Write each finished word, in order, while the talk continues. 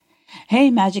Hey,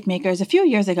 Magic Makers. A few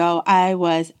years ago, I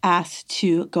was asked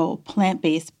to go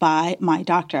plant-based by my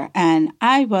doctor. And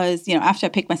I was, after I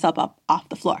picked myself up off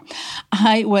the floor,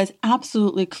 I was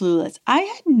absolutely clueless. I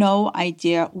had no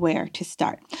idea where to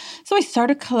start. So I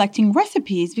started collecting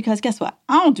recipes because guess what?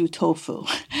 I don't do tofu.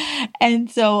 And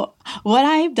so what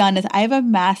I've done is I've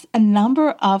amassed a number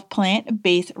of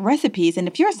plant-based recipes. And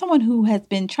if you're someone who has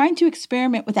been trying to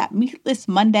experiment with that Meatless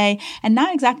Monday and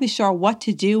not exactly sure what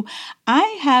to do, I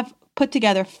have put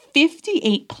together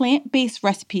 58 plant-based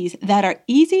recipes that are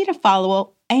easy to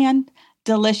follow and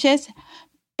delicious.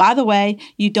 By the way,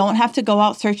 you don't have to go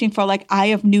out searching for like Eye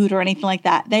of Newt or anything like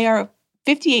that. They are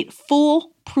 58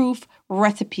 foolproof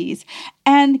recipes.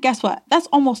 And guess what? That's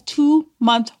almost 2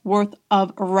 months worth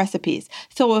of recipes.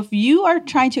 So if you are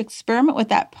trying to experiment with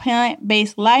that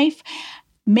plant-based life,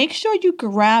 make sure you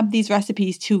grab these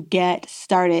recipes to get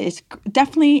started. It's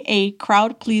definitely a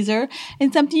crowd pleaser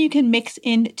and something you can mix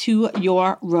into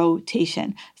your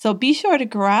rotation. So be sure to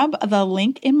grab the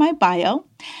link in my bio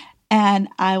and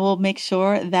I will make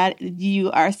sure that you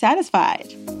are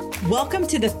satisfied. Welcome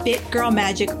to the Fit Girl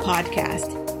Magic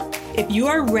podcast. If you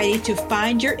are ready to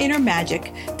find your inner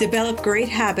magic, develop great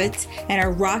habits, and a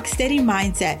rock steady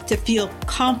mindset to feel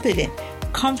confident,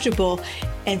 comfortable,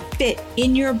 and fit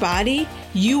in your body,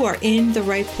 you are in the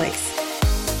right place.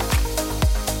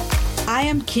 I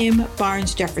am Kim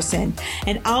Barnes Jefferson,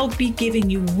 and I'll be giving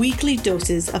you weekly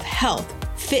doses of health,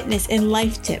 fitness, and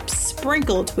life tips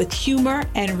sprinkled with humor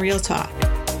and real talk.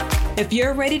 If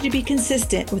you're ready to be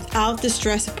consistent without the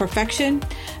stress of perfection,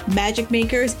 Magic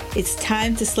Makers, it's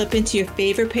time to slip into your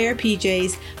favorite pair of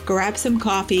PJs, grab some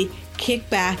coffee, kick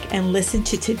back, and listen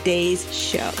to today's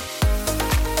show.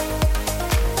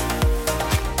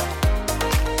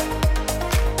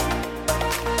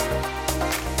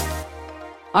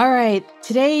 All right,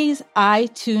 today's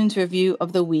iTunes review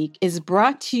of the week is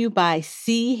brought to you by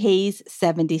C. Hayes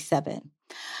 77.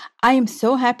 I am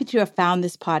so happy to have found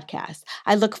this podcast.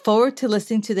 I look forward to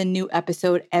listening to the new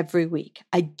episode every week.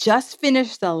 I just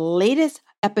finished the latest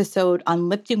episode on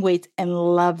lifting weights and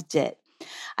loved it.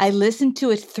 I listened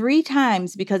to it 3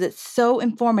 times because it's so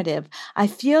informative. I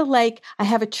feel like I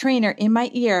have a trainer in my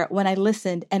ear when I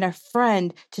listened and a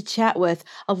friend to chat with,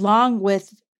 along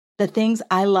with the things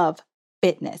I love.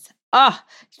 Fitness.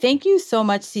 Thank you so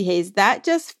much, C. Hayes. That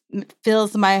just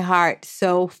fills my heart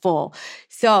so full.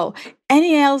 So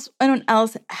anyone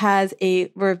else has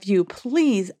a review,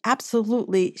 please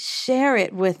absolutely share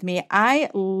it with me.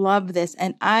 I love this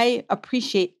and I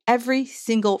appreciate every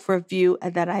single review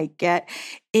that I get.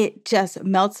 It just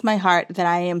melts my heart that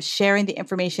I am sharing the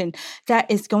information that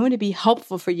is going to be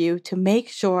helpful for you to make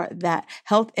sure that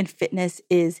health and fitness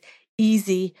is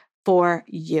easy for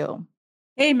you.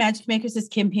 Hey, Magic Makers, it's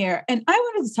Kim here. And I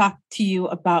wanted to talk to you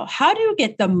about how do you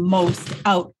get the most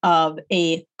out of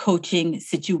a coaching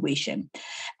situation.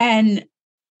 And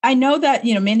I know that,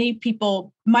 many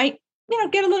people might,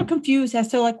 get a little confused as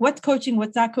to like what's coaching,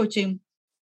 what's not coaching.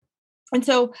 And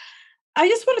so I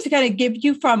just wanted to kind of give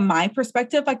you from my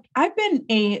perspective, like I've been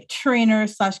a trainer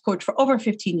 / coach for over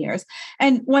 15 years.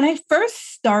 And when I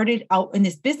first started out in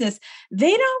this business,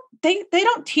 they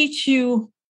don't teach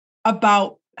you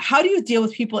about how do you deal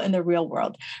with people in the real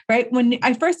world, right? When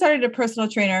I first started a personal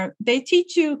trainer, they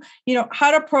teach you, how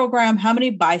to program how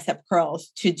many bicep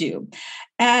curls to do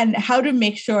and how to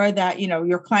make sure that,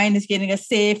 your client is getting a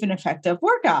safe and effective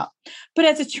workout. But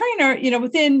as a trainer,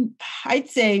 within, I'd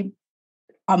say,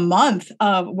 a month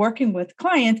of working with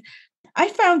clients, I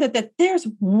found that there's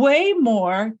way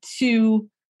more to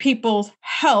people's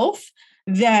health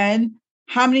than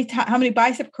how many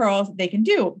bicep curls they can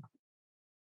do.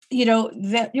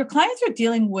 That your clients are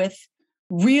dealing with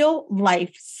real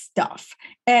life stuff,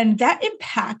 and that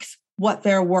impacts what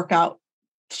their workout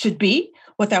should be,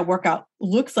 what that workout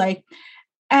looks like.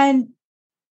 And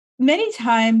many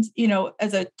times,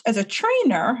 as a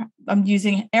trainer, I'm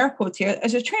using air quotes here,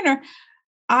 as a trainer,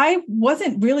 I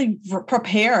wasn't really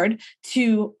prepared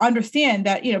to understand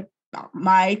that,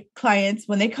 my clients,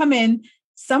 when they come in,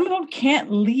 some of them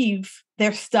can't leave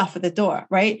their stuff at the door,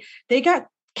 right? They got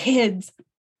kids,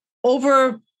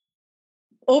 over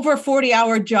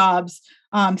 40-hour jobs,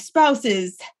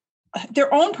 spouses,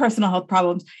 their own personal health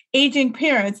problems, aging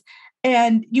parents,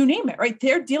 and you name it, right?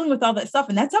 They're dealing with all that stuff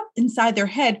and that's up inside their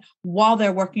head while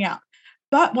they're working out.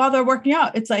 But while they're working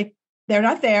out, it's like, they're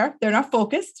not there. They're not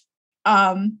focused,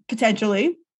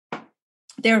 potentially.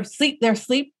 They're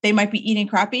asleep, they might be eating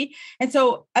crappy. And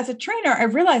so as a trainer, I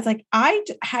realized like I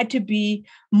had to be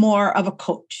more of a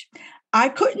coach. I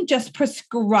couldn't just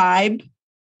prescribe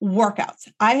workouts.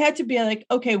 I had to be like,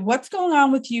 okay, what's going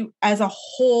on with you as a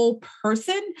whole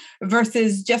person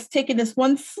versus just taking this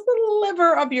one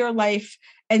sliver of your life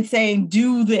and saying,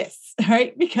 do this,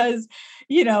 right? Because,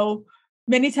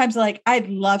 many times like, I'd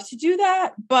love to do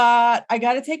that, but I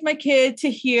got to take my kid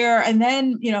to here. And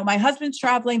then, my husband's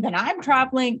traveling, then I'm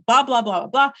traveling, blah, blah, blah, blah,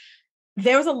 blah.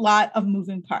 There was a lot of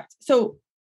moving parts. So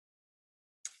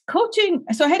coaching,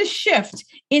 so I had to shift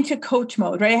into coach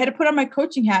mode, right? I had to put on my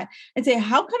coaching hat and say,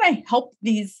 how can I help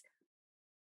these?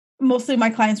 Mostly my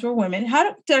clients were women.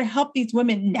 How do I help these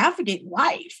women navigate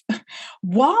life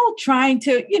while trying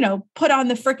to, put on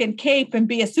the freaking cape and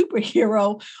be a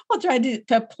superhero while trying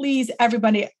to please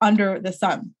everybody under the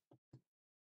sun?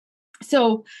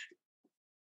 So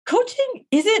coaching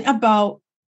isn't about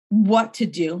what to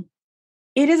do.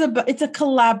 It's a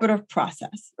collaborative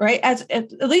process, right?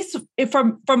 At least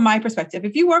from my perspective,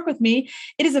 if you work with me,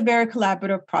 it is a very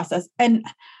collaborative process. And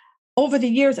over the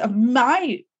years of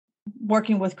my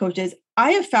working with coaches,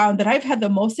 I have found that I've had the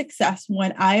most success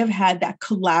when I have had that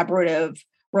collaborative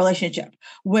relationship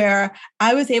where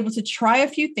I was able to try a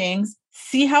few things,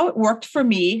 see how it worked for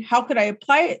me, how could I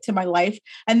apply it to my life,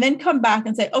 and then come back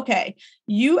and say, okay,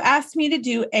 you asked me to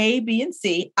do A, B, and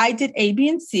C. I did A, B,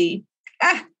 and C.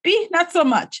 B, not so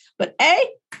much, but A,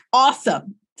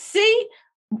 awesome. C,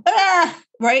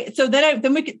 right. So then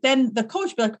the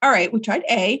coach be like, all right, we tried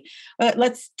A,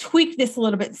 let's tweak this a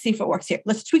little bit and see if it works here.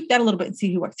 Let's tweak that a little bit and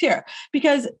see who works here.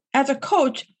 Because as a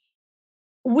coach,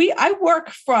 I work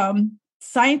from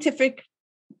scientific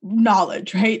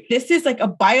knowledge, right? This is like a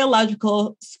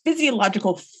biological,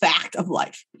 physiological fact of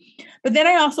life. But then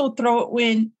I also throw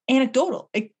in anecdotal.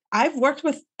 I've worked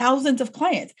with thousands of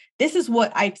clients. This is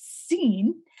what I've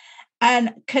seen.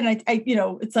 And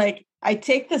it's like, I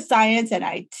take the science and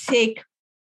I take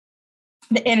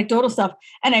the anecdotal stuff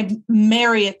and I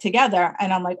marry it together.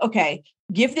 And I'm like, okay,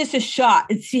 give this a shot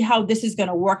and see how this is going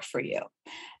to work for you.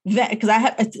 Because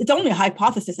it's only a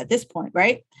hypothesis at this point,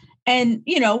 right? And,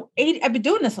 I've been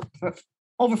doing this for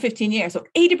over 15 years. So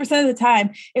 80% of the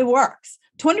time it works.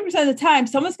 20% of the time,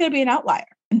 someone's going to be an outlier,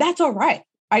 and that's all right.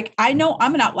 I know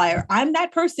I'm an outlier. I'm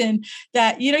that person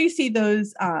that, you see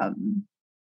those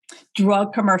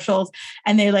drug commercials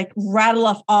and they like rattle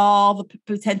off all the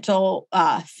potential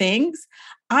things.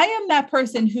 I am that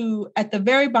person who at the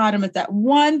very bottom is that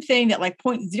one thing that like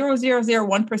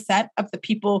 0.0001% of the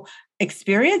people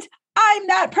experience. I'm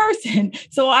that person.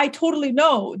 So I totally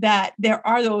know that there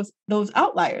are those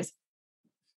outliers.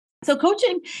 So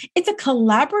coaching, it's a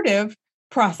collaborative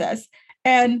process,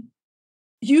 and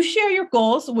you share your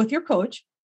goals with your coach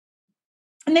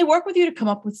and they work with you to come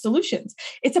up with solutions.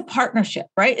 It's a partnership,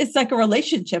 right? It's like a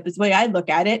relationship is the way I look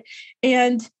at it.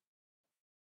 And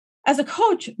as a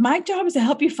coach, my job is to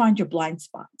help you find your blind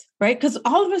spot, right? Because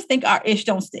all of us think our ish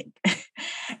don't stink.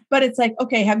 But it's like,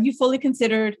 okay, have you fully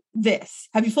considered this?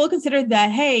 Have you fully considered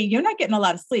that, hey, you're not getting a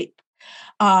lot of sleep?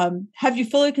 Have you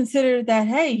fully considered that,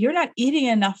 hey, you're not eating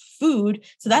enough food,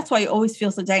 so that's why you always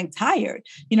feel so dang tired?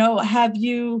 Have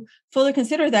you fully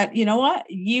considered that, what?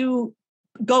 You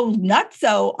go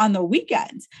nutso on the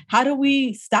weekends. How do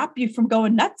we stop you from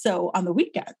going nutso on the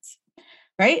weekends?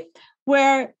 Right?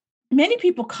 Where many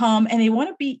people come and they want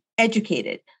to be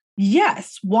educated.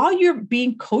 Yes, while you're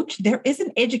being coached, there is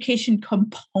an education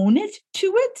component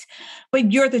to it,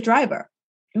 but you're the driver,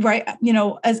 right?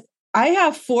 As I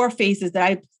have 4 phases that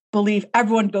I believe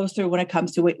everyone goes through when it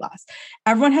comes to weight loss.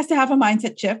 Everyone has to have a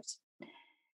mindset shift.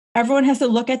 Everyone has to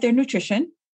look at their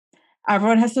nutrition.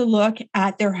 Everyone has to look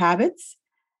at their habits.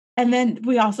 And then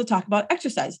we also talk about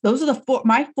exercise. Those are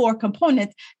my 4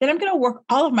 components that I'm going to work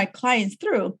all of my clients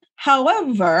through.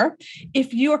 However,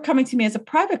 if you are coming to me as a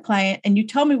private client and you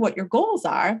tell me what your goals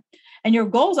are, and your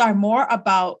goals are more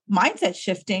about mindset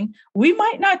shifting, we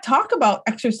might not talk about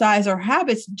exercise or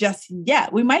habits just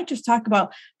yet. We might just talk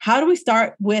about how do we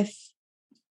start with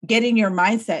getting your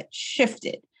mindset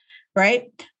shifted,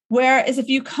 right? Whereas if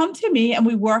you come to me and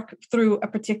we work through a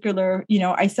particular,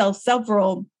 I sell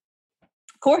several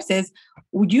courses,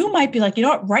 you might be like,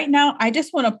 right now, I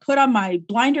just want to put on my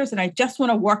blinders and I just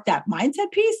want to work that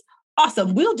mindset piece.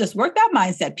 Awesome. We'll just work that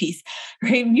mindset piece,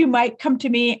 right? You might come to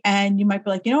me and you might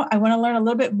be like, I want to learn a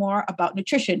little bit more about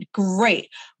nutrition. Great.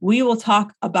 We will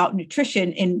talk about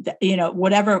nutrition in,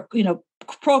 whatever,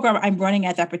 program I'm running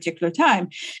at that particular time.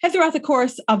 And throughout the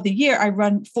course of the year, I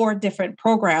run 4 different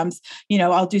programs.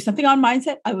 I'll do something on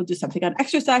mindset. I will do something on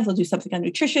exercise. I'll do something on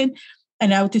nutrition.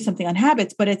 And I'll do something on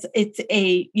habits, but it's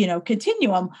a,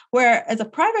 continuum where as a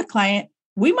private client,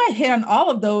 we might hit on all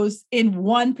of those in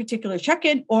one particular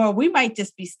check-in, or we might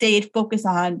just be stayed focused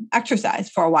on exercise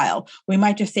for a while. We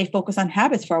might just stay focused on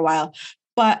habits for a while.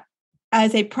 But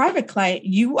as a private client,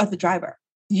 you are the driver.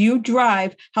 You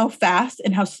drive how fast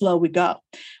and how slow we go.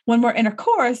 When we're in a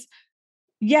course,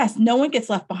 yes, no one gets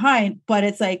left behind, but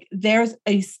it's like there's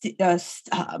a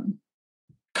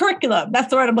curriculum. That's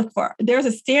the word I'm looking for. There's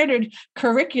a standard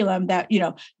curriculum that,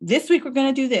 this week we're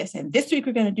going to do this, and this week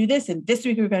we're going to do this, and this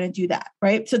week we're going to do that.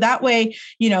 Right. So that way,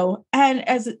 and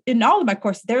as in all of my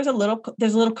courses, there's a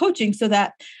little coaching so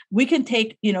that we can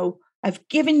take, I've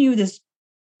given you this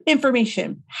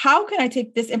information. How can I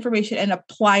take this information and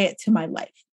apply it to my life?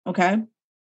 Okay.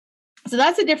 So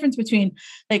that's the difference between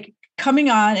like coming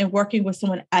on and working with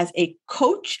someone as a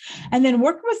coach, and then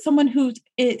working with someone who's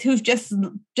just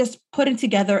putting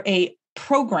together a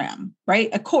program, right?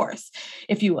 A course,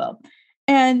 if you will.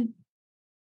 And,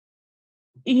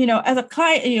 as a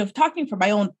client, talking from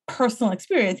my own personal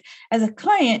experience, as a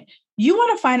client, you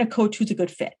want to find a coach who's a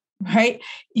good fit, right?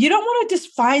 You don't want to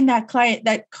just find that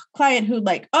client who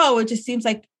like, oh, it just seems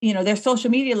like, their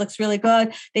social media looks really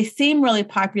good. They seem really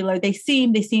popular. They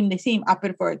seem up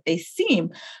and for it. They seem,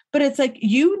 but it's like,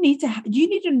 you need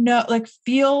to know, like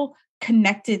feel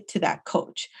connected to that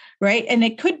coach, right? And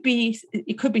it could be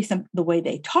the way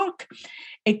they talk.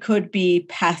 It could be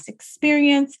past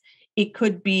experience. It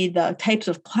could be the types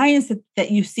of clients that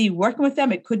you see working with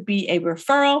them. It could be a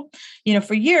referral.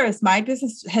 For years, my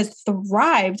business has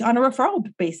thrived on a referral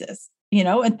basis,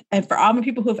 and for all the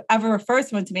people who have ever referred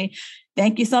someone to me,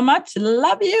 thank you so much.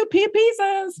 Love you,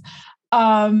 pieces.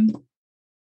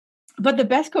 But the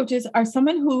best coaches are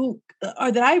someone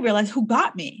that I realized who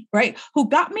got me, right? Who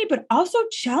got me, but also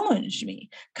challenged me,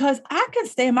 because I can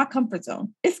stay in my comfort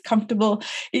zone. It's comfortable.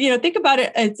 Think about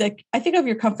it. It's like, I think of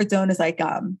your comfort zone as like,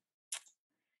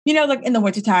 like in the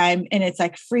wintertime and it's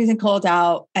like freezing cold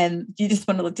out and you just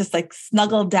want to just like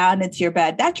snuggle down into your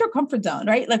bed. That's your comfort zone,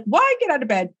 right? Like, why get out of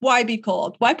bed? Why be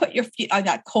cold? Why put your feet on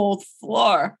that cold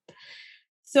floor?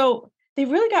 So they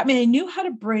really got me. They knew how to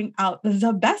bring out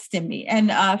the best in me. And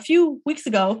a few weeks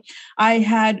ago, I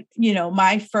had,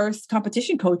 my first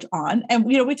competition coach on, and,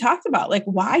 we talked about like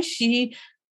why she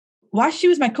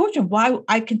was my coach and why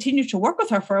I continued to work with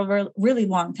her for a really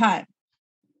long time.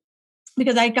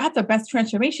 Because I got the best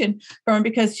transformation from her,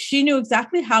 because she knew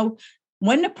exactly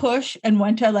when to push and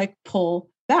when to like pull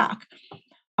back.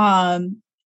 I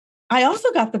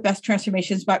also got the best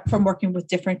transformations from working with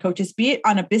different coaches, be it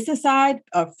on a business side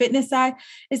or fitness side,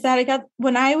 is that I got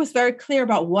when I was very clear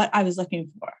about what I was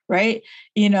looking for, right?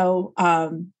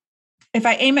 If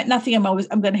I aim at nothing, I'm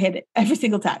going to hit it every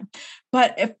single time.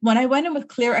 But when I went in with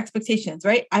clear expectations,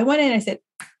 right? I went in and I said,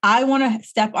 I want to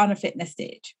step on a fitness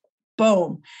stage.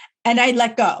 Boom. And I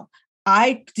let go.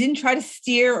 I didn't try to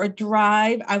steer or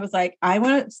drive. I was like, I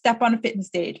want to step on a fitness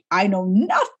stage. I know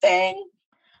nothing.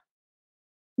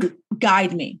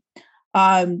 Guide me.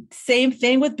 Same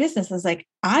thing with business. I was like,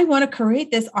 I want to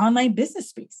create this online business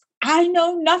space. I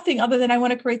know nothing other than I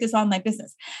want to create this online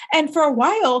business. And for a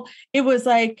while, it was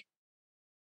like,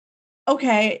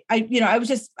 okay, I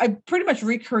pretty much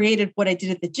recreated what I did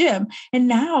at the gym. And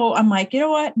now I'm like, you know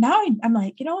what?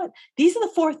 These are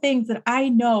the 4 things that I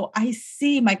know I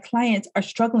see my clients are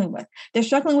struggling with. They're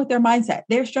struggling with their mindset.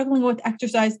 They're struggling with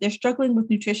exercise. They're struggling with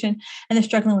nutrition, and they're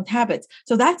struggling with habits.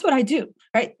 So that's what I do,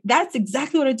 right? That's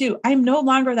exactly what I do. I'm no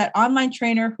longer that online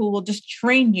trainer who will just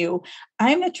train you.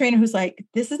 I'm the trainer who's like,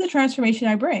 this is the transformation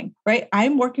I bring, right?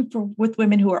 I'm working with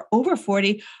women who are over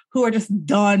 40, who are just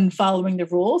done following the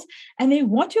rules, and they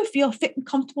want to feel fit and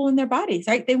comfortable in their bodies,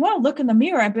 right? They want to look in the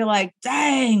mirror and be like,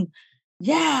 dang,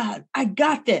 yeah, I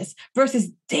got this, versus,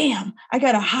 damn, I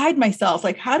got to hide myself.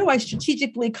 Like, how do I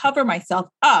strategically cover myself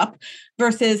up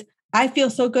versus I feel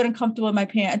so good and comfortable in my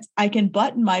pants. I can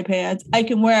button my pants. I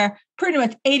can wear pretty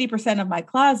much 80% of my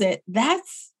closet.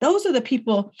 Those are the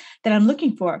people that I'm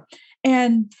looking for.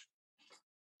 And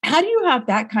how do you have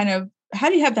that kind of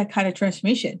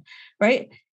transformation, right?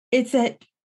 It's that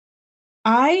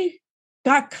I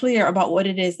got clear about what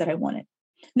it is that I wanted.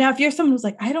 Now, if you're someone who's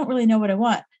like, I don't really know what I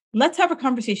want, let's have a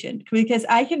conversation, because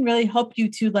I can really help you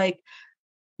to like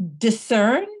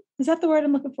discern. Is that the word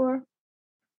I'm looking for?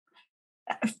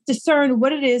 Discern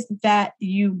what it is that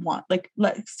you want. Like,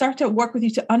 let's start to work with you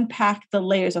to unpack the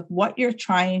layers of what you're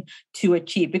trying to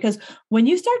achieve. Because when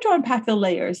you start to unpack the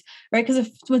layers, right? Because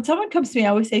when someone comes to me, I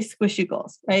always say squishy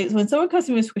goals, right? When someone comes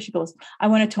to me with squishy goals, I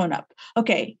want to tone up.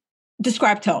 Okay,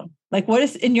 describe tone. Like, what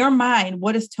is in your mind?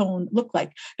 What does tone look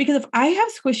like? Because if I have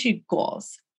squishy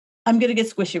goals, I'm going to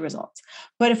get squishy results.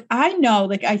 But if I know,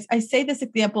 like I say this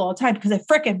example all the time because it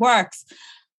freaking works.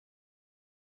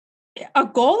 A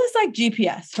goal is like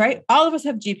GPS, right? All of us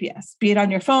have GPS, be it on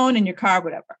your phone, in your car,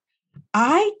 whatever.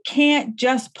 I can't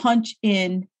just punch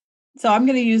in. So I'm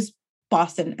going to use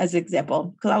Boston as an example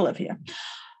because I live here.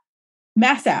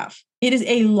 Mass Ave. It is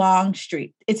a long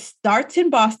street. It starts in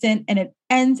Boston and it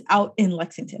ends out in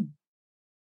Lexington.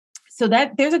 So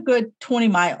that there's a good 20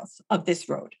 miles of this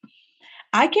road.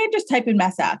 I can't just type in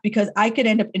Mass Ave because I could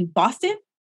end up in Boston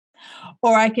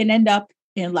or I can end up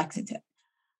in Lexington.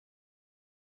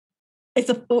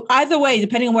 Either way,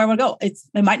 depending on where I want to go,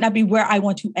 it might not be where I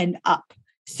want to end up.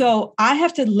 So I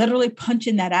have to literally punch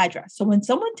in that address. So when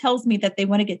someone tells me that they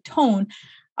want to get tone,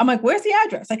 I'm like, where's the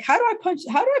address? Like, how do I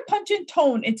punch in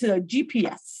tone into the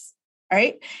GPS?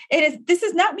 Right. This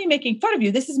is not me making fun of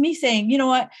you. This is me saying, you know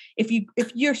what, if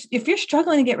you're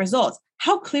struggling to get results,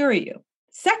 how clear are you?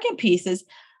 Second piece is,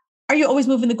 are you always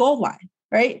moving the goal line?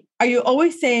 Right. Are you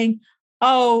always saying,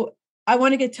 oh, I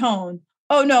want to get tone.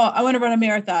 Oh no, I want to run a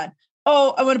marathon.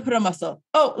 Oh, I want to put on muscle.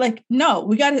 Oh, like,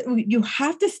 no, you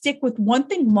have to stick with one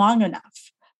thing long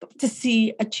enough to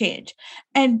see a change.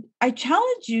 And I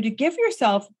challenge you to give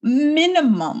yourself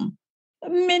minimum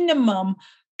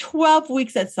 12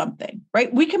 weeks at something,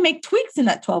 right? We can make tweaks in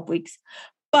that 12 weeks,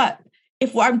 but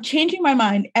if I'm changing my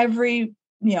mind every,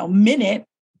 minute,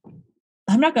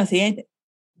 I'm not going to see anything.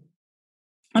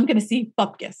 I'm going to see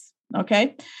bupkis.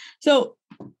 Okay. So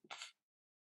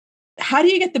how do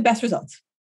you get the best results?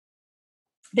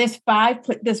 There's five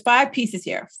pieces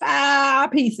here,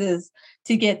 5 pieces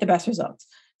to get the best results.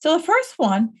 So the first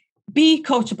one, be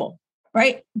coachable,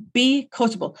 right? Be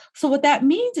coachable. So what that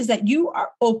means is that you are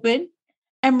open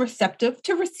and receptive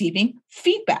to receiving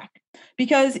feedback.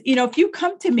 Because, if you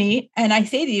come to me and I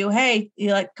say to you, hey,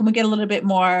 can we get a little bit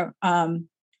more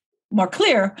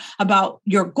clear about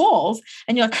your goals?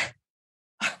 And you're like,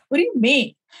 what do you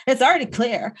mean? It's already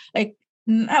clear. Like,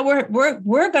 we're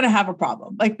going to have a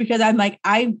problem. Like, because I'm like,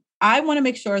 I want to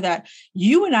make sure that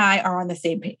you and I are on the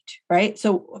same page, right?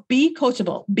 So be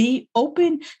coachable, be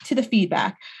open to the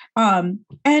feedback, and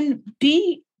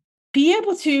be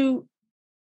able to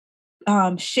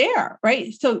share,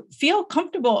 right? So feel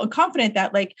comfortable and confident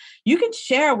that like you can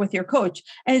share with your coach.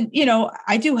 And,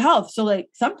 I do health. So like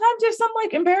sometimes there's some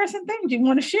like embarrassing things you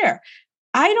want to share.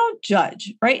 I don't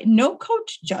judge, right? No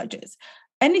coach judges.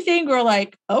 Anything we're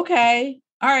like, okay,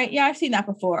 all right, yeah, I've seen that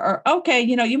before. Or, okay,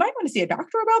 you might want to see a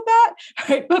doctor about that,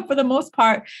 right? But for the most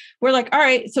part, we're like, all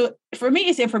right, so for me,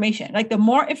 it's information. Like the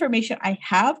more information I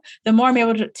have, the more I'm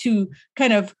able to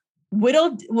kind of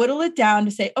whittle it down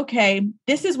to say, okay,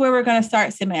 this is where we're going to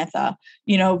start, Samantha,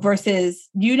 versus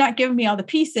you not giving me all the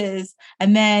pieces.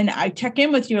 And then I check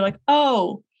in with you like,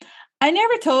 oh, I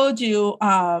never told you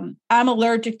I'm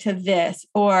allergic to this,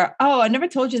 or, oh, I never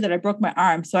told you that I broke my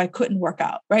arm, so I couldn't work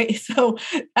out, right? So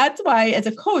that's why as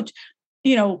a coach,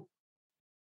 we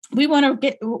want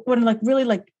to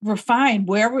really refine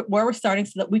where we're starting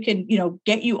so that we can,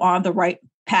 get you on the right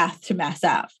path to Mass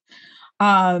Ave.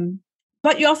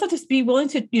 But you also just be willing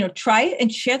to, try it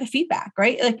and share the feedback,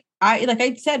 right? Like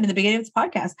I said in the beginning of this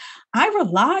podcast, I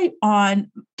rely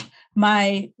on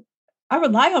my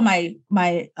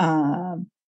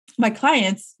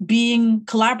clients being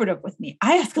collaborative with me.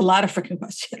 I ask a lot of freaking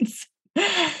questions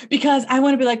because I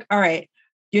want to be like, all right,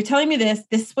 you're telling me this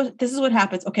is what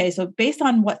happens. Okay. So based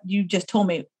on what you just told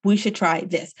me, we should try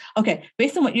this. Okay.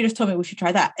 Based on what you just told me, we should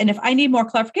try that. And if I need more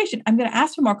clarification, I'm going to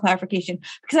ask for more clarification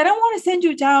because I don't want to send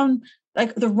you down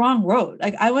like the wrong road.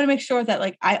 Like I want to make sure that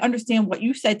like I understand what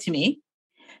you said to me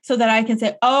so that I can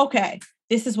say, oh, okay,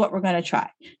 this is what we're going to try,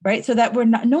 right? So that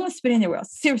no one's spinning their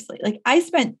wheels. Seriously, like I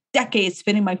spent decades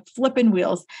spinning my flipping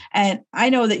wheels, and I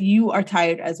know that you are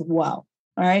tired as well.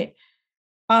 All right.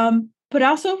 But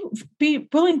also be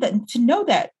willing to know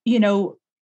that, you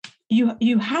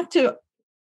have to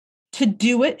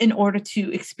do it in order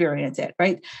to experience it,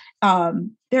 right?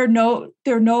 There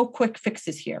are no quick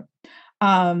fixes here.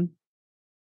 And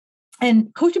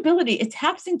coachability, it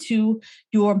taps into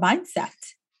your mindset.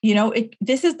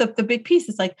 This is the big piece.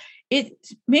 It's like, it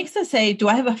makes us say, do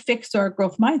I have a fixed or a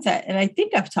growth mindset? And I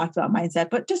think I've talked about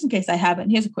mindset, but just in case I haven't,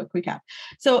 here's a quick recap.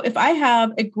 So if I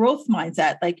have a growth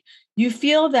mindset, like you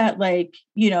feel that like,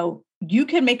 you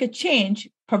can make a change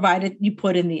provided you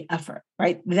put in the effort,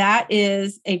 right? That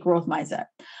is a growth mindset.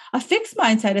 A fixed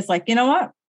mindset is like, you know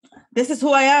what? This is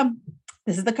who I am.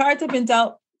 This is the cards I've been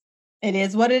dealt. It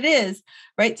is what it is,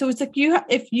 right? So it's like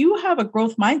if you have a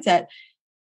growth mindset,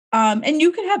 and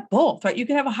you can have both, right? You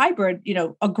can have a hybrid,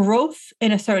 a growth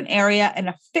in a certain area and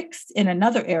a fixed in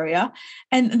another area.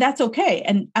 And that's okay.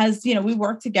 And as, we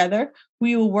work together,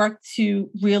 we will work to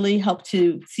really help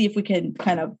to see if we can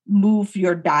kind of move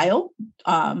your dial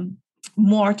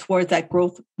more towards that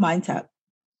growth mindset.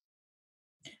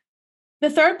 The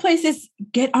third place is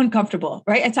get uncomfortable,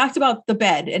 right? I talked about the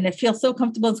bed and it feels so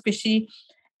comfortable and squishy.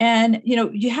 And,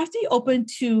 you have to be open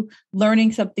to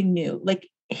learning something new. Like,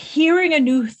 hearing a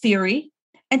new theory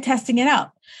and testing it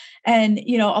out. And,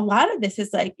 a lot of this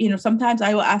is like, sometimes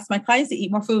I will ask my clients to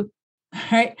eat more food,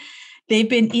 right? They've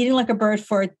been eating like a bird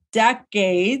for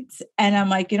decades. And I'm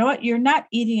like, you know what? You're not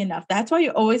eating enough. That's why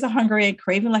you're always hungry and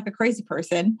craving like a crazy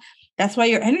person. That's why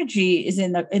your energy is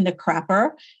in the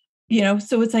crapper,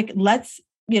 so it's like, let's,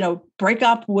 break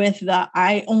up with the,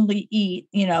 I only eat,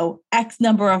 X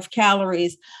number of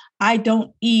calories. I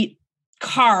don't eat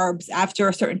carbs after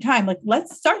a certain time. Like,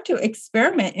 let's start to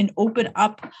experiment and open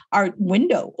up our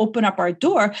window, open up our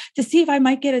door to see if I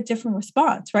might get a different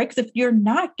response, right? Because if you're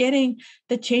not getting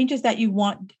the changes that you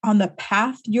want on the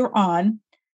path you're on,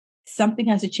 something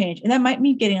has to change. And that might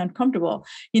mean getting uncomfortable.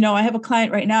 I have a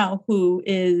client right now who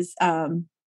is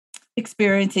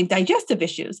experiencing digestive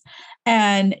issues.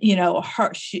 And,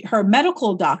 her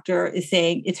medical doctor is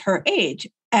saying it's her age.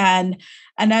 And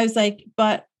I was like,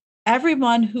 but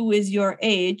everyone who is your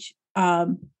age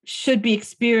should be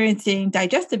experiencing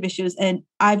digestive issues. And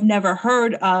I've never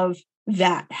heard of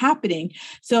that happening.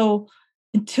 So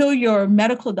until your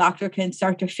medical doctor can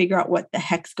start to figure out what the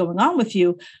heck's going on with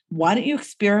you, why don't you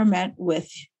experiment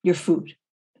with your food,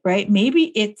 right?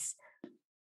 Maybe it's,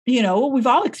 we've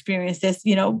all experienced this,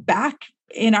 back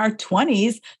in our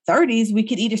 20s, 30s, we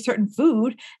could eat a certain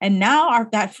food. And now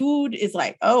that food is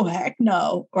like, oh, heck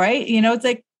no, right? It's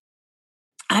like,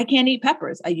 I can't eat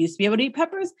peppers. I used to be able to eat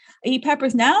peppers. I eat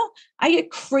peppers now. I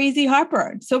get crazy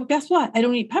heartburn. So guess what? I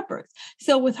don't eat peppers.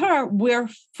 So with her, we're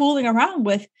fooling around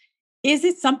with, is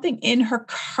it something in her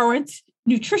current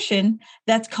nutrition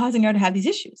that's causing her to have these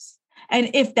issues? And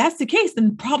if that's the case,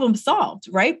 then problem solved,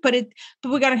 right? But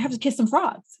we gotta have to kiss some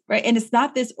frogs, right? And it's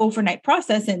not this overnight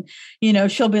process. And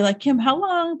she'll be like, Kim, how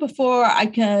long before I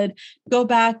could go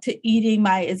back to eating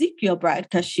my Ezekiel bread?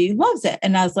 Because she loves it.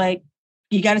 And I was like,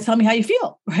 you got to tell me how you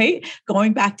feel, right?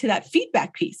 Going back to that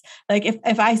feedback piece. Like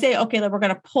if I say, okay, we're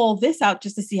going to pull this out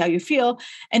just to see how you feel.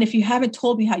 And if you haven't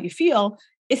told me how you feel,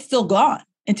 it's still gone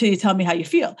until you tell me how you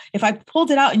feel. If I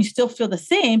pulled it out and you still feel the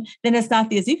same, then it's not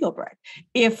the Ezekiel bread.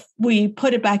 If we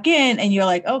put it back in and you're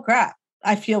like, oh crap,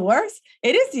 I feel worse,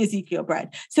 it is the Ezekiel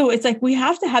bread. So it's like, we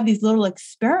have to have these little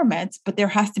experiments, but there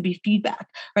has to be feedback,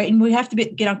 right? And we have to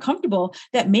get uncomfortable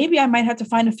that maybe I might have to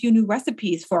find a few new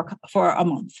recipes for a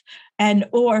month, and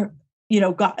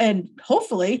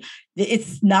hopefully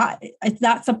it's not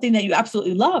something that you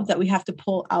absolutely love that we have to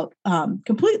pull out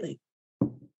completely.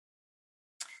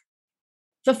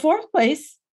 The fourth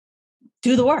place,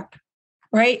 do the work,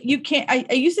 right? You can't,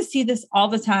 I used to see this all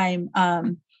the time,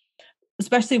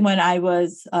 especially when I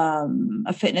was a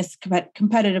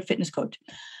competitive fitness coach.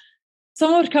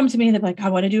 Someone would come to me and they're like, I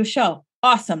want to do a show.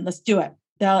 Awesome, let's do it.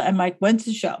 I'm like, when's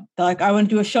the show? They're like, I want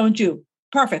to do a show in June.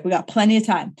 Perfect, we got plenty of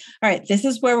time. All right, this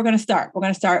is where we're going to start. We're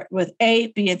going to start with A,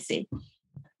 B, and C.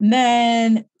 And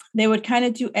then they would kind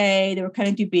of do A, they would kind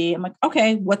of do B. I'm like,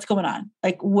 okay, what's going on?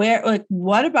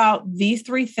 What about these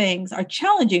three things are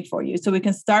challenging for you? So we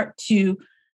can start to,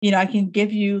 I can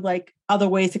give you like other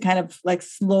ways to kind of like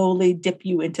slowly dip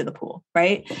you into the pool,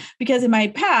 right? Because in my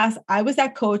past, I was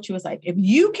that coach who was like, if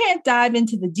you can't dive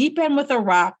into the deep end with a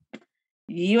rock,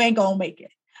 you ain't gonna make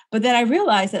it. But then I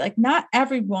realized that like not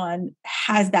everyone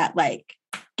has that like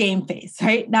game face,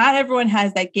 right? Not everyone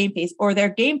has that game face, or their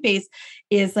game face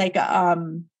is like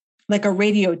a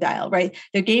radio dial, right?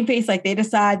 Their game face, like they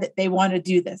decide that they want to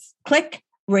do this. Click,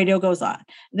 radio goes on.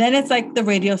 Then it's like the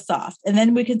radio soft. And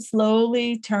then we can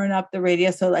slowly turn up the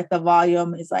radio. So like the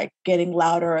volume is like getting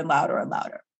louder and louder and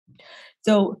louder.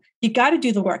 So you got to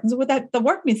do the work. And so what the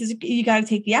work means is you got to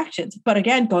take the actions. But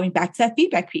again, going back to that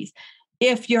feedback piece,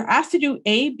 if you're asked to do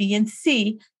A, B, and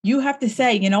C, you have to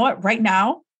say, you know what, right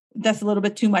now, that's a little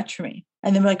bit too much for me.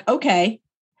 And then we're like, okay,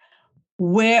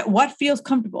 what feels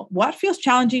comfortable, what feels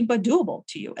challenging but doable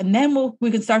to you, and then we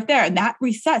can start there. And that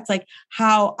resets like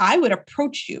how I would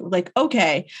approach you. Like,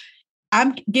 okay,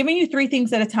 I'm giving you three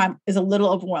things at a time is a little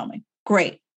overwhelming.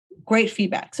 Great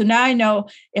feedback. So now I know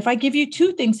if I give you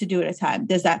two things to do at a time,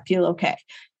 does that feel okay?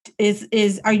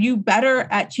 Are you better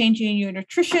at changing your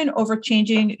nutrition over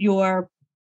changing your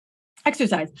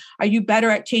exercise? Are you better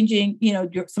at changing,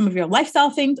 some of your lifestyle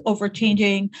things over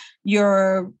changing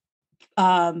your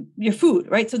food,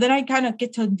 right? So then I kind of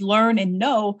get to learn and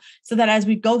know, so that as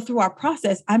we go through our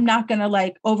process, I'm not going to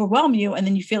like overwhelm you. And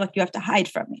then you feel like you have to hide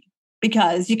from me,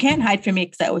 because you can't hide from me,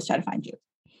 because I always try to find you.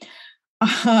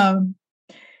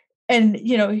 And,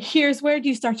 here's where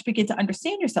you start to begin to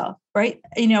understand yourself, right?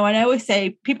 And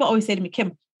people always say to me,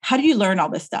 Kim, how do you learn all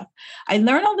this stuff? I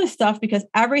learn all this stuff because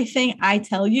everything I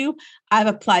tell you, I've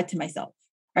applied to myself,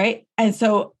 right? And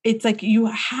so it's like, you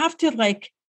have to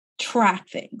like track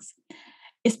things.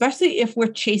 especially if we're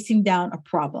chasing down a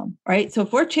problem, right? So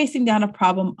if we're chasing down a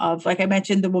problem of, like I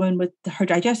mentioned, the woman with her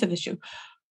digestive issue,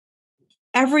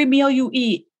 every meal you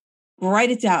eat,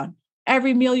 write it down.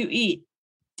 Every meal you eat,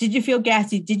 did you feel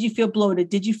gassy? Did you feel bloated?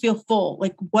 Did you feel full?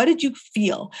 Like, what did you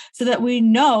feel? So that we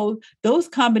know those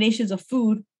combinations of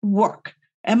food work.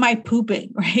 Am I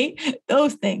pooping? Right?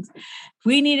 Those things.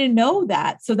 We need to know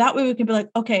that. So that way we can be like,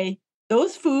 okay,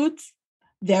 those foods,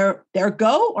 they're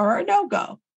go or a no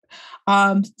go.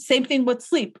 Same thing with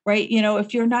sleep, right?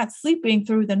 If you're not sleeping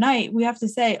through the night, we have to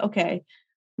say, okay,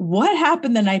 what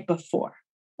happened the night before?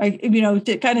 Like,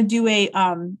 to kind of do a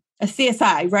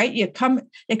CSI, right?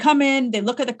 They come in, they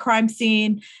look at the crime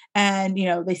scene, and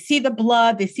they see the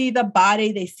blood, they see the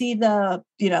body, they see the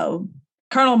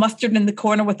Colonel Mustard in the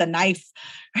corner with a knife,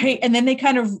 right? And then they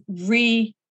kind of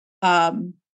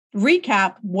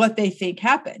recap what they think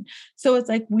happened. So it's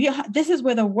like this is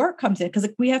where the work comes in, because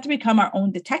we have to become our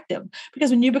own detective. Because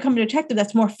when you become a detective,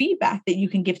 that's more feedback that you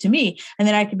can give to me, and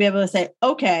then I can be able to say,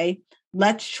 okay,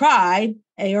 let's try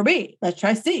A or B, let's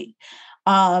try C.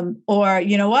 Or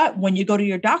what, when you go to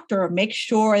your doctor, make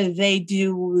sure they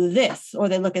do this, or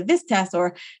they look at this test,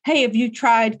 or, hey, have you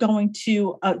tried going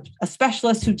to a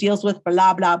specialist who deals with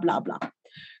blah, blah, blah, blah.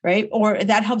 Right. Or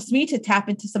that helps me to tap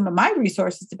into some of my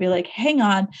resources to be like, hang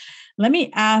on, let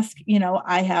me ask,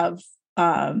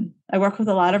 I work with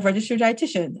a lot of registered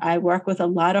dietitians. I work with a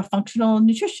lot of functional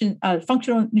nutrition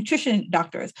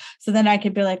doctors. So then I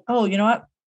could be like, oh, you know what?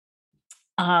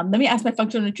 Let me ask my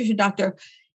functional nutrition doctor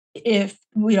if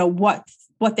what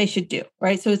they should do,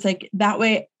 right? So it's like that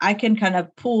way I can kind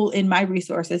of pull in my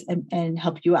resources and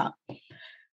help you out.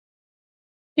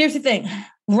 Here's the thing: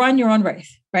 run your own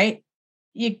race, right?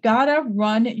 You gotta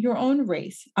run your own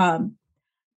race.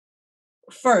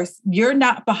 First, you're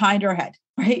not behind or ahead,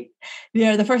 right?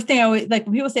 The first thing I always like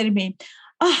when people say to me,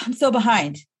 "Oh, I'm so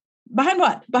behind." Behind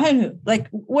what? Behind who? Like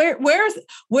where's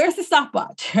the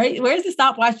stopwatch, right? Where's the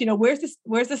stopwatch?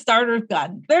 Where's the starter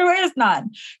gun? There is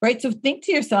none, right? So think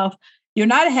to yourself, you're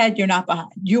not ahead, you're not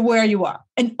behind. You're where you are,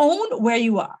 and own where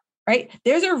you are, right?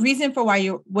 There's a reason for where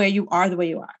you are the way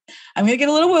you are. I'm going to get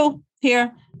a little woo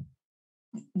here.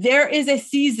 There is a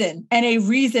season and a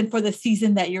reason for the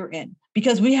season that you're in,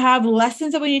 because we have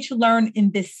lessons that we need to learn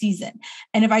in this season.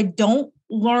 And if I don't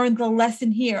learn the lesson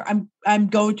here, I'm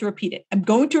going to repeat it. I'm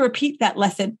going to repeat that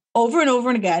lesson over and over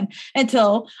and again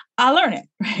until I learn it,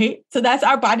 right? So that's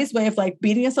our body's way of like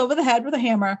beating us over the head with a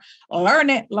hammer. Learn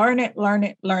it, learn it, learn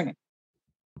it, learn it.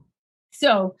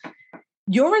 So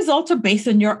your results are based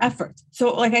on your efforts.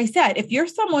 So like I said, if you're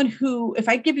someone if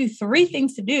I give you 3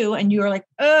 things to do and you're like,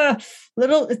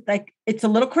 it's a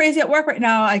little crazy at work right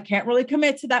now, I can't really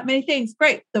commit to that many things.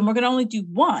 Great. Then we're going to only do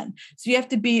 1. So you have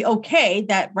to be okay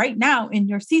that right now in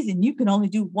your season, you can only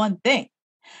do 1 thing,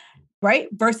 right?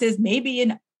 Versus maybe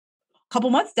in a couple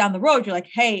months down the road, you're like,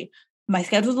 hey, my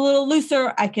schedule's a little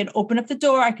looser. I can open up the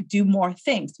door. I could do more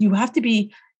things. You have to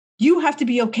be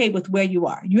okay with where you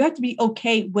are. You have to be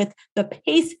okay with the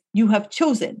pace you have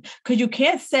chosen, because you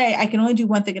can't say I can only do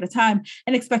 1 thing at a time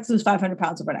and expect to lose 500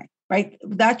 pounds overnight, right?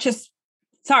 That's just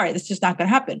not going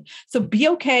to happen. So be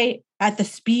okay at the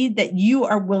speed that you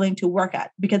are willing to work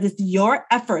at, because it's your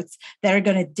efforts that are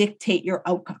going to dictate your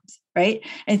outcomes, right?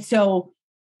 And so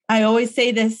I always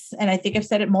say this, and I think I've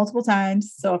said it multiple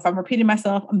times. So if I'm repeating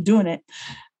myself, I'm doing it.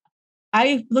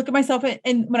 I look at myself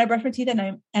and when I brush my teeth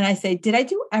and I say, did I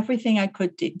do everything I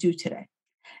could do today?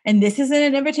 And this isn't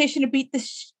an invitation to beat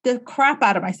the crap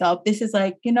out of myself. This is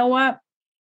like, you know what?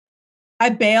 I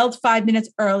bailed 5 minutes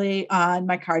early on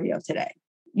my cardio today.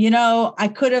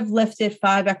 I could have lifted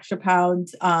 5 extra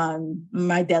pounds on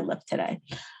my deadlift today.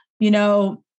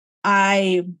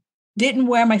 I didn't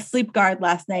wear my sleep guard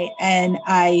last night and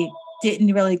I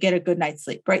didn't really get a good night's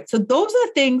sleep, right? So those are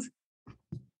the things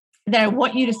that I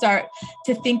want you to start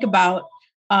to think about.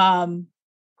 Those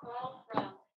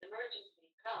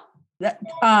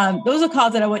are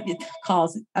calls that I want you to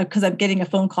call, because I'm getting a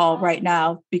phone call right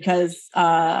now because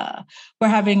we're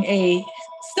having a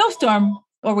snowstorm,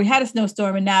 or we had a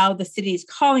snowstorm, and now the city is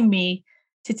calling me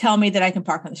to tell me that I can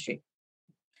park on the street.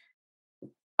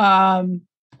 And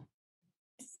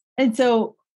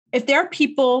so if there are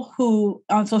people who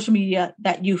on social media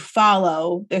that you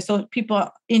follow, there's people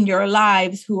in your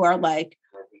lives who are like,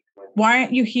 why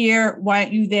aren't you here? Why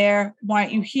aren't you there? Why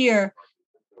aren't you here?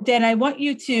 Then I want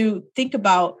you to think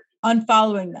about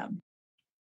unfollowing them.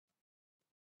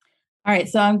 All right.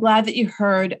 So I'm glad that you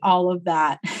heard all of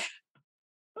that.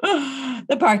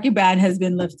 The parking ban has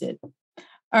been lifted.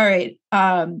 All right.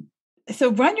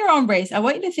 So run your own race. I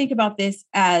want you to think about this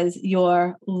as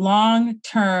your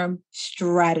long-term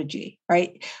strategy,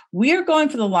 right? We are going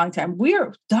for the long term. We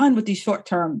are done with these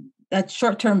short-term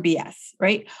BS,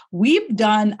 right? We've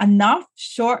done enough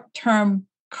short-term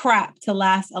crap to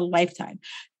last a lifetime.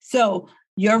 So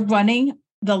you're running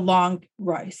the long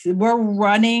race. We're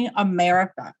running a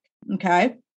marathon,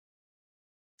 okay?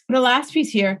 The last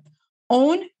piece here,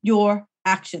 own your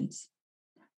actions.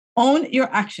 Own your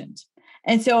actions.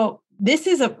 And so this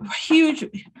is a huge,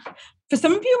 for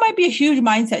some of you, it might be a huge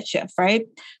mindset shift, right?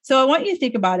 So I want you to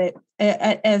think about it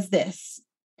as this.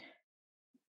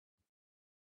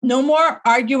 No more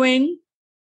arguing,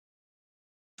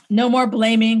 no more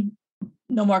blaming,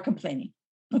 no more complaining.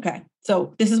 Okay,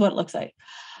 so this is what it looks like.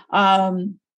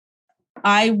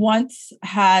 I once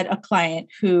had a client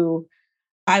who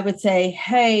I would say,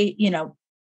 hey,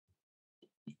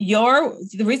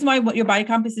 the reason why your body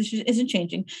composition isn't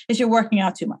changing is you're working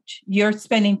out too much. You're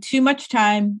spending too much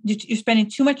time. You're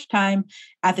spending too much time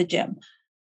at the gym.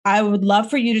 I would love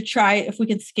for you to try, if we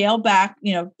can scale back,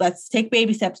 let's take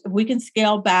baby steps. If we can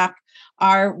scale back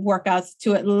our workouts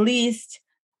to at least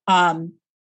 1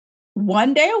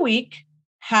 day a week,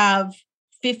 have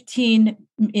 15,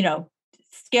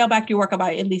 scale back your workout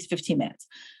by at least 15 minutes.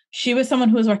 She was someone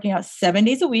who was working out 7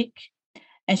 days a week,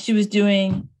 and she was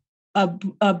doing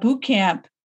a boot camp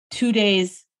 2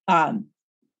 days.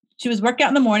 She was working out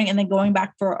in the morning and then going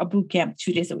back for a boot camp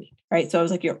 2 days a week. Right. So I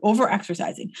was like, you're over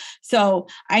exercising. So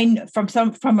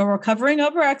from a recovering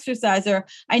over exerciser,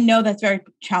 I know that's very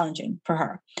challenging for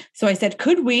her. So I said,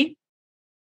 could we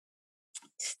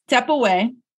step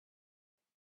away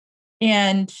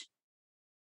and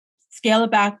scale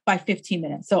it back by 15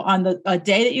 minutes? So on a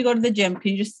day that you go to the gym,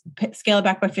 can you just scale it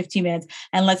back by 15 minutes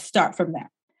and let's start from there?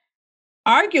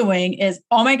 Arguing is,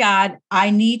 oh my God, I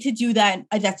need to do that.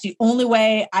 That's the only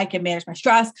way I can manage my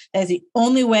stress. That is the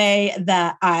only way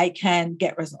that I can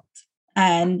get results.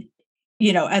 And,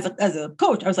 as a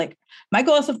coach, I was like, my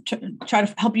goal is to try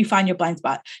to help you find your blind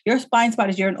spot. Your blind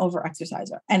spot is you're an over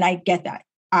exerciser. And I get that.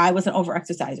 I was an over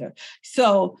exerciser.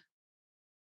 So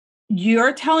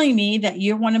you're telling me that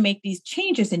you want to make these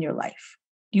changes in your life.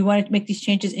 You want to make these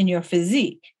changes in your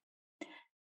physique.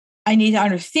 I need to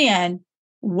understand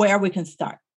where we can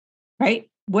start, right?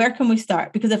 Where can we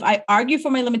start? Because if I argue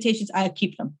for my limitations, I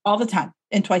keep them all the time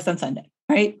and twice on Sunday,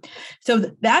 right? So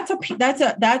that's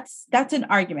an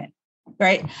argument,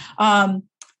 right?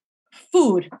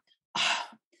 Food.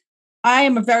 I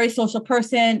am a very social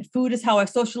person. Food is how I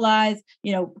socialize,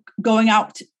 going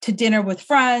out to dinner with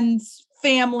friends,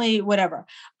 family, whatever.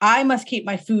 I must keep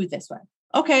my food this way.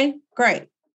 Okay, great.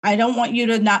 I don't want you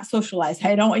to not socialize.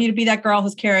 I don't want you to be that girl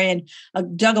who's carrying a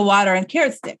jug of water and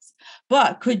carrot sticks.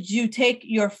 But could you take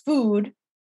your food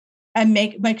and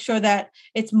make sure that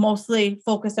it's mostly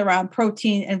focused around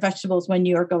protein and vegetables when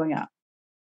you're going out,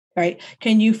 right?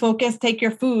 Can you take your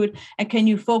food and can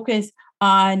you focus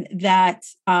on that?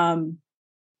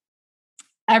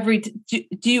 Every time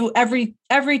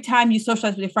you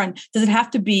socialize with your friend, does it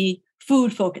have to be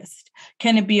food focused?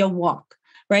 Can it be a walk?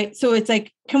 Right. So it's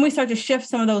like, can we start to shift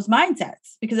some of those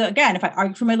mindsets? Because again, if I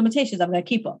argue for my limitations, I'm going to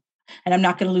keep them and I'm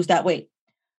not going to lose that weight.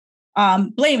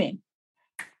 Blaming.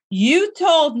 You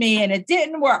told me and it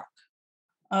didn't work.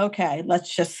 Okay,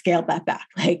 let's just scale that back.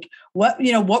 Like what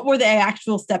were the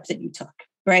actual steps that you took?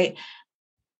 Right.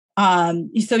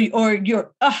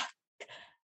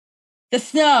 The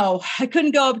snow, I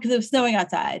couldn't go because it was snowing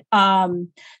outside.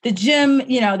 The gym,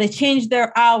 they changed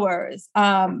their hours.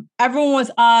 Everyone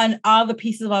was on all the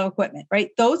pieces of our equipment, right?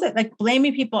 Those are like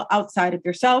blaming people outside of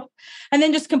yourself and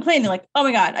then just complaining like, oh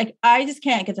my God, I just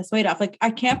can't get this weight off. Like, I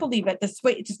can't believe it. This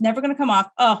weight is just never going to come off.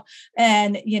 Oh,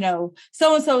 and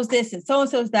so-and-so's this and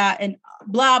so-and-so's that and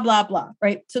blah, blah, blah,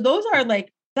 right? So those are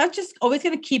like, that's just always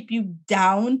going to keep you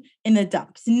down in the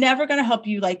dumps. Never going to help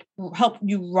you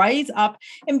rise up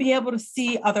and be able to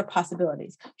see other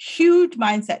possibilities. Huge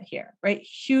mindset here, right?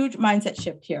 Huge mindset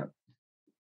shift here.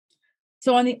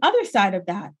 So on the other side of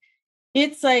that,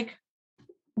 it's like,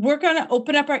 we're going to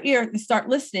open up our ear and start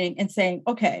listening and saying,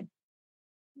 okay,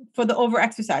 for the over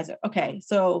exerciser. Okay.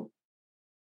 So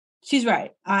she's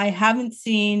right. I haven't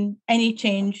seen any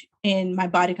change in my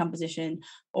body composition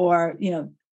or,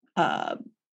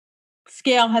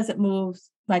 scale hasn't moved.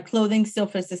 My clothing still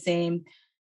fits the same.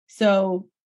 So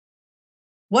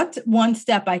what's one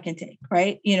step I can take,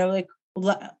 right?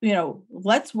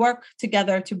 Let's work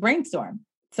together to brainstorm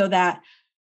so that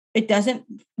it doesn't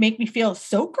make me feel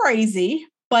so crazy,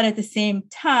 but at the same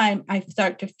time, I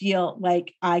start to feel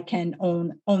like I can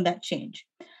own that change.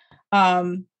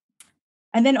 And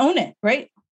then own it,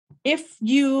 right? if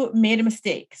you made a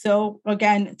mistake. So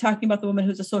again, talking about the woman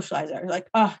who's a socializer, like,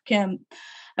 oh, Kim,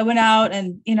 I went out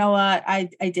and you know what, I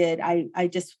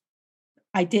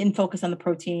didn't focus on the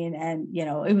protein, and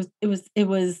it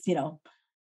was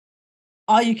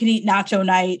all you can eat nacho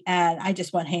night, and I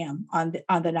just went ham on the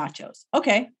nachos.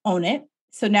 Okay, own it.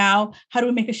 So now, how do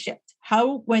we make a shift?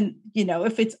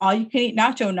 If it's all you can eat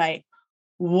nacho night,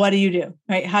 what do you do,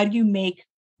 right? How do you make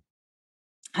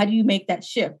that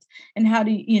shift? And how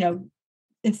do you,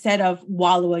 instead of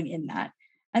wallowing in that?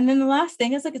 And then the last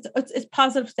thing is like, it's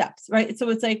positive steps, right? So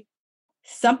it's like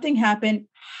something happened.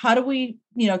 How do we,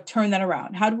 turn that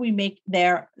around? How do we make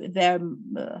how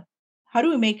do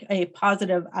we make a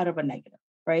positive out of a negative?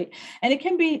 Right. And it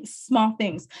can be small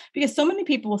things, because so many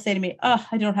people will say to me, oh,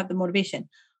 I don't have the motivation.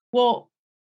 Well,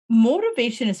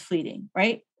 motivation is fleeting,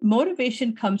 right?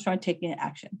 Motivation comes from taking an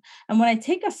action. And when I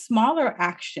take a smaller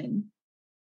action,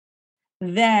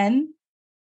 then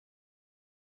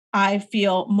I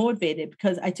feel motivated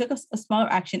because I took a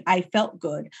smaller action. I felt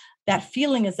good. That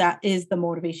feeling is the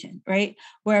motivation, right?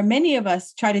 Where many of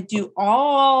us try to do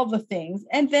all the things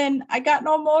and then I got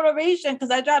no motivation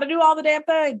because I try to do all the damn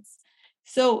things.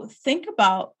 So think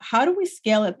about, how do we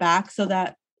scale it back so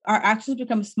that our actions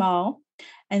become small,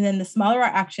 and then the smaller our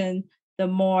action, the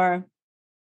more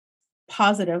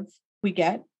positive we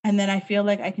get. And then I feel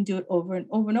like I can do it over and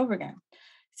over and over again.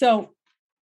 So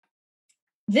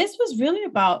this was really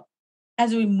about,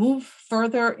 as we move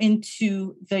further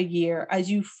into the year, as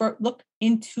you look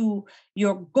into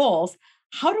your goals,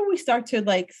 how do we start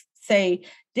to say,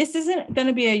 this isn't going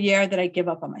to be a year that I give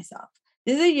up on myself.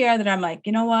 This is a year that I'm like,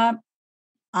 you know what?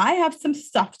 I have some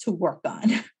stuff to work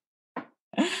on.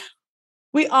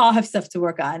 We all have stuff to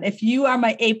work on. If you are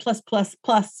my A+++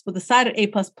 with a side of A++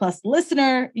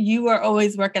 listener, you are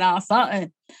always working on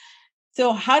something.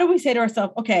 So how do we say to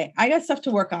ourselves, okay, I got stuff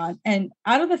to work on. And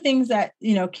out of the things that,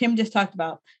 Kim just talked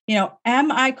about, am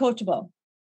I coachable?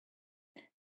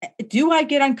 Do I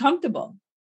get uncomfortable?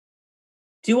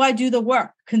 Do I do the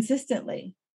work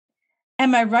consistently?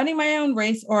 Am I running my own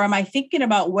race, or am I thinking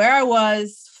about where I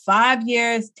was 5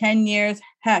 years, 10 years,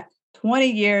 heck, 20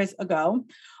 years ago?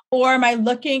 Or am I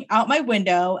looking out my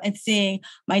window and seeing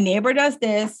my neighbor does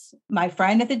this, my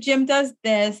friend at the gym does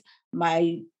this,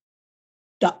 my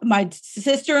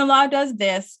sister-in-law does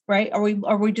this, right?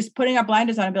 Are we just putting our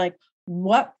blinders on and be like,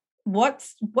 what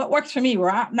works for me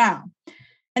right now?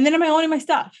 And then am I owning my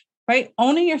stuff, right?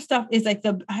 Owning your stuff is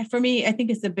for me, I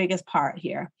think it's the biggest part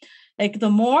here. Like the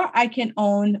more I can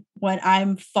own when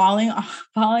I'm falling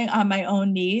on my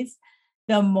own knees,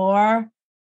 the more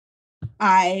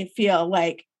I feel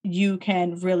like you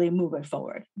can really move it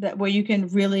forward, where you can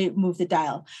really move the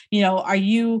dial. Are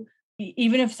you,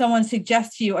 even if someone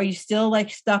suggests to you, are you still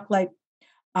stuck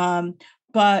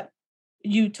but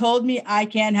you told me I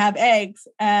can't have eggs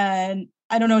and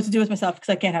I don't know what to do with myself because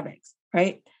I can't have eggs,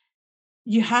 right?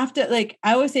 You have to,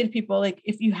 I always say to people,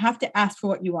 if you have to ask for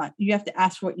what you want, you have to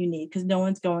ask for what you need, because no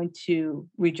one's going to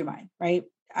read your mind, right?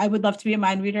 I would love to be a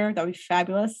mind reader. That would be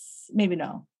fabulous. Maybe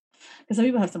no, because some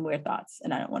people have some weird thoughts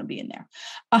and I don't want to be in there.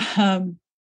 But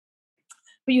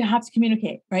you have to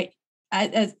communicate, right?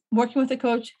 As working with a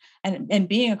coach and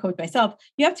being a coach myself,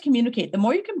 you have to communicate. The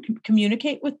more you can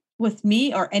communicate with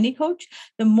me or any coach,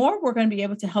 the more we're going to be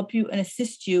able to help you and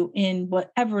assist you in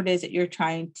whatever it is that you're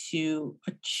trying to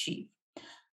achieve.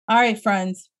 All right,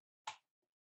 friends,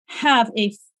 have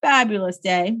a fabulous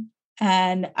day,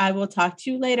 and I will talk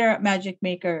to you later, Magic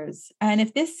Makers. And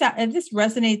if this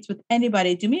resonates with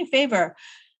anybody, do me a favor.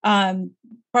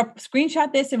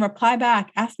 Screenshot this and reply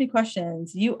back. Ask me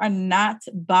questions. You are not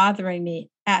bothering me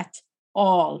at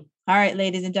all. All right,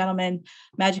 ladies and gentlemen,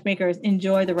 Magic Makers,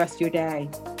 enjoy the rest of your day.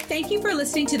 Thank you for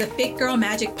listening to the Fit Girl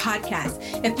Magic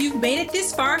podcast. If you've made it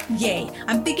this far, yay.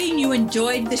 I'm thinking you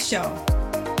enjoyed the show.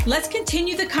 Let's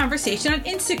continue the conversation on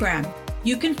Instagram.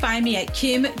 You can find me at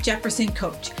Kim Jefferson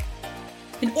Coach.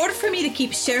 In order for me to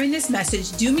keep sharing this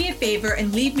message, do me a favor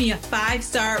and leave me a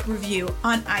 5-star review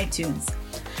on iTunes.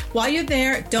 While you're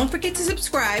there, don't forget to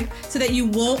subscribe so that you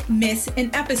won't miss an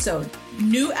episode.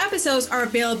 New episodes are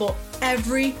available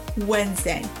every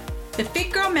Wednesday. The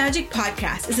Fit Girl Magic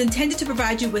podcast is intended to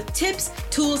provide you with tips,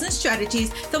 tools, and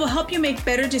strategies that will help you make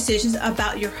better decisions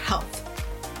about your health.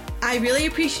 I really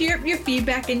appreciate your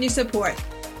feedback and your support.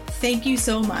 Thank you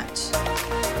so much.